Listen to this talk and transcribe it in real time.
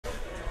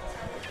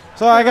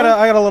So I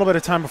got a little bit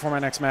of time before my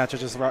next match.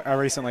 I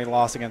recently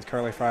lost against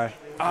Curly Fry.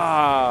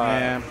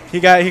 Yeah,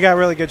 he got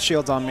really good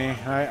shields on me.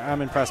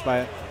 I'm impressed by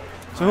it.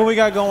 So who we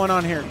got going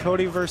on here?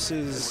 Cody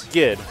versus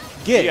GID.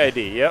 GID.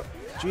 GID. Yep.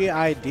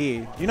 GID.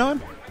 You know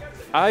him?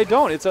 I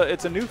don't. It's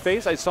a new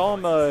face. I saw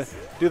him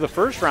do the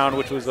first round,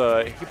 which was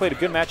he played a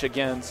good match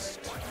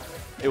against.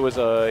 He was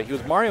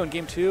Mario in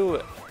game 2.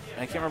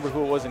 I can't remember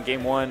who it was in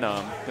game 1.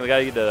 We got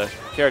to get the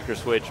character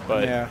switch,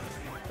 but yeah.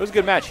 It was a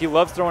good match. He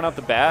loves throwing out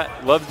the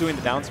bat, loves doing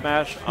the down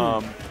smash.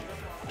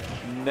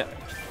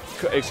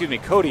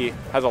 Cody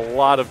has a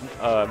lot of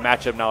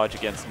matchup knowledge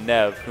against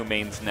Nev, who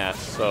mains Ness.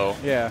 So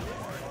yeah,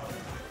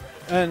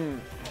 and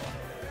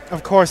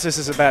of course this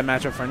is a bad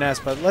matchup for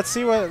Ness. But let's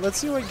see what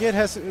GID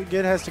has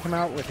to come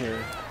out with here.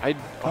 I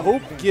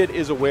hope GID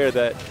is aware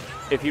that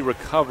if he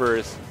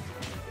recovers,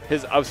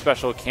 his up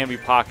special can be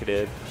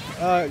pocketed.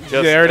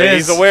 There it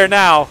is. He's aware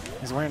now.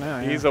 He's aware now.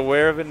 He's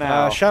aware of it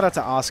now. Shout out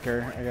to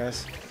Oscar, I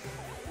guess.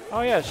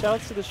 Oh yeah, shout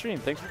out to the stream.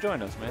 Thanks for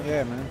joining us, man.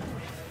 Yeah, man.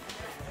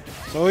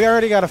 So we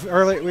already got an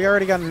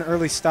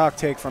early stock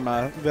take from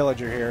a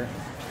Villager here,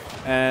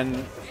 and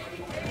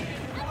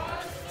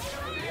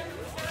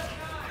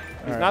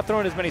he's not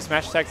throwing as many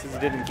smash attacks as he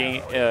did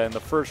in the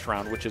first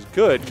round, which is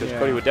good because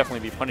Cody would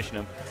definitely be punishing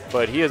him.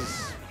 But he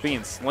is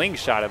being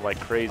slingshotted like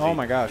crazy. Oh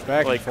my gosh,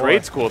 back like and forth.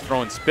 grade school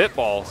throwing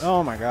spitballs.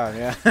 Oh my god,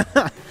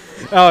 yeah.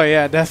 Oh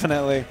yeah,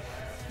 definitely.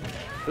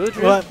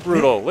 Villager is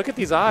brutal. Look at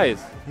these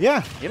eyes.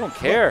 Yeah. You don't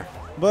care.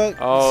 But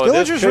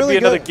Skillager's this could really be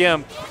another good.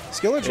 gimp.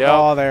 Skillager. Yep.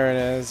 Oh, there it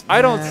is.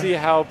 I don't see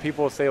how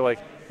people say like,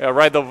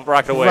 ride the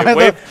rocket away.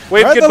 Wave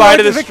ride goodbye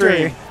to the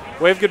stream.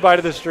 Wave goodbye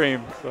to the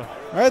stream. So.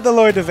 Ride the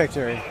Lloyd to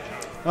victory.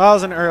 Well, that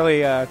was an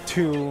early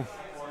two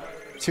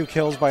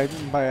kills by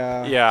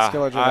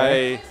Skillager.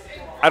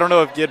 I don't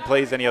know if GID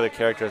plays any other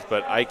characters,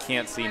 but I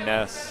can't see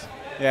Ness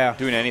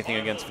doing anything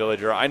against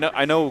Villager.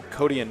 I know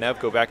Cody and Nev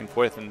go back and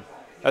forth, and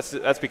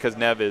that's because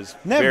Nev is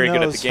very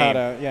good at the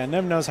game.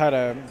 Nev knows how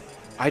to.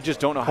 I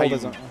just don't know how you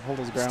hold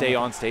his ground. stay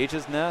on stage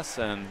as Ness,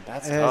 and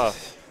that's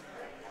tough.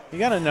 You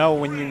got to know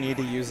when you need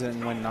to use it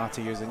and when not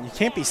to use it. And you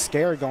can't be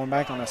scared going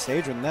back on a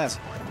stage with Ness.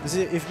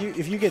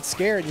 If you get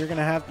scared, you're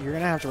gonna have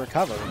to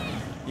recover.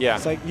 Yeah.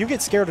 It's like you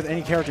get scared with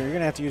any character, you're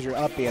gonna have to use your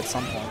up B at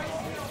some point.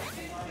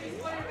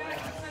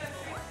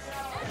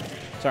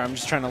 Sorry, I'm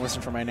just trying to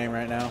listen for my name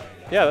right now.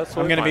 Yeah, that's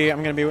what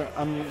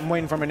I'm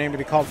waiting for my name to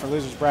be called for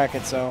losers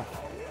bracket, so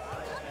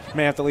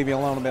may have to leave you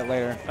alone a bit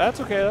later. That's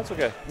okay. That's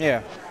okay.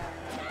 Yeah.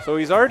 So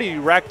he's already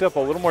racked up a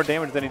little more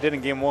damage than he did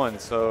in game 1.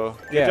 So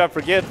good job for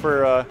GID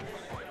for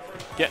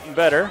getting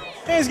better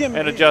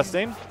and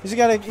adjusting. He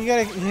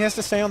has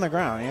to stay on the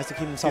ground. He has to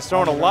keep himself. He's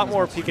throwing a lot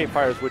more PK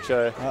fires, which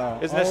isn't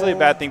necessarily a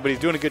bad thing, but he's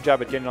doing a good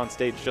job at getting on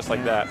stage just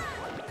like that.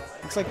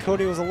 Looks like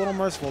Cody was a little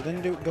merciful.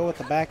 Didn't go with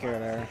the back air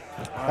there.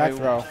 Back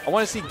throw. I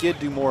want to see GID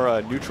do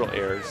more neutral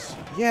airs.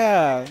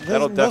 Yeah,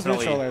 those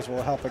neutral airs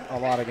will help a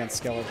lot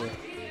against Skillager.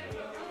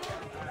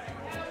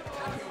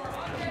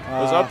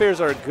 Those up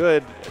airs are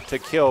good to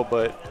kill,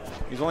 but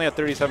he's only at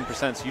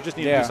 37%, so you just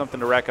need to do something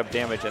to rack up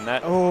damage. And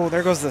that. Oh,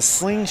 there goes the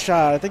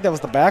slingshot. I think that was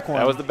the back one.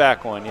 That was the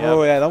back one. Yeah.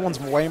 Oh yeah, that one's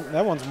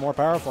more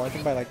powerful. I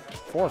think by like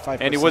 4 or 5%.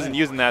 And he wasn't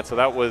using that, so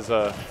that was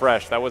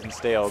fresh. That wasn't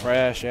stale.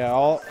 Fresh, yeah.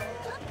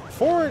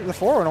 The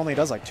forward only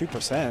does like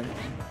 2%,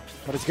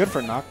 but it's good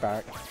for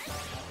knockback.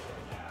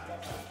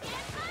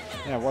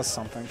 Yeah, it was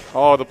something.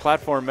 Oh, the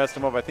platform messed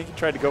him up. I think he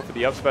tried to go for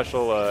the up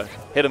special,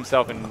 hit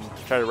himself, and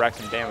try to rack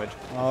some damage.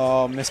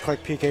 Oh, misclick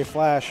PK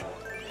flash.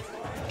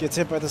 Gets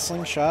hit by the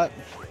slingshot.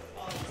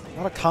 A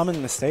lot of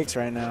common mistakes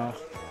right now.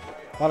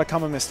 A lot of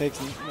common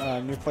mistakes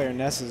new player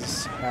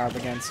Nesses have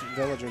against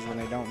Villagers when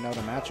they don't know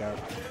the matchup.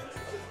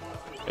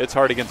 It's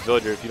hard against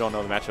Villager if you don't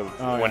know the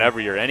matchup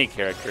whenever you're any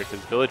character, because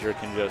Villager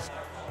can just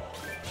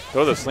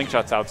throw the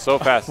slingshots out so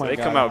fast. They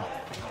come out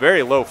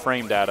very low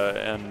frame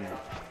data, and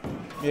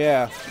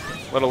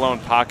let alone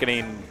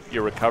pocketing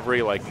your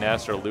recovery like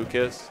Ness or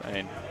Lucas. I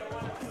mean,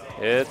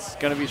 it's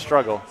going to be a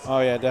struggle. Oh,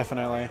 yeah,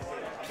 definitely.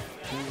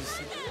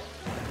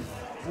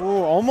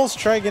 Ooh, almost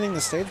tried getting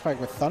the stage back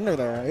with Thunder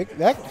there.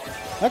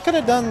 That could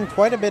have done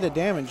quite a bit of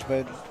damage,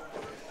 but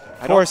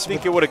I don't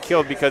think it would have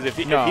killed, because if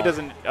he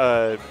doesn't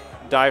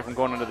die from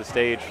going under the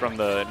stage from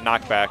the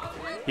knockback,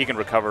 he can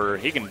recover.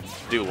 He can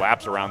do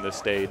laps around this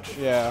stage.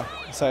 Yeah,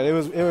 so it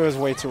was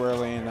way too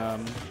early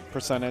in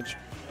percentage.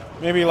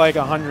 Maybe like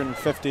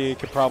 150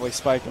 could probably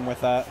spike him with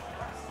that.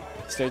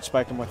 Stage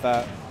spike him with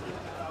that.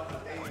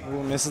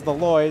 Ooh, misses the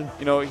Lloyd.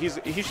 You know, he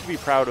should be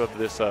proud of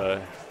this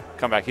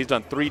comeback. He's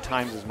done 3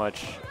 times as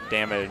much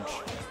damage.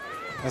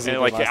 And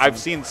like I've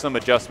seen some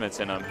adjustments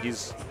in him.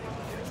 He's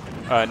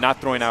not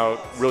throwing out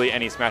really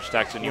any smash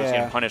attacks when he was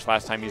getting punished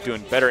last time. He's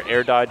doing better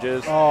air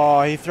dodges.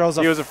 Oh, he throws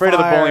a He was afraid of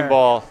the bowling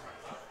ball.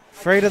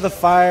 Afraid of the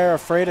fire,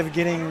 afraid of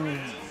getting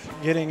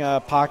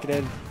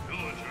pocketed.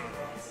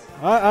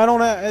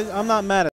 I'm not mad at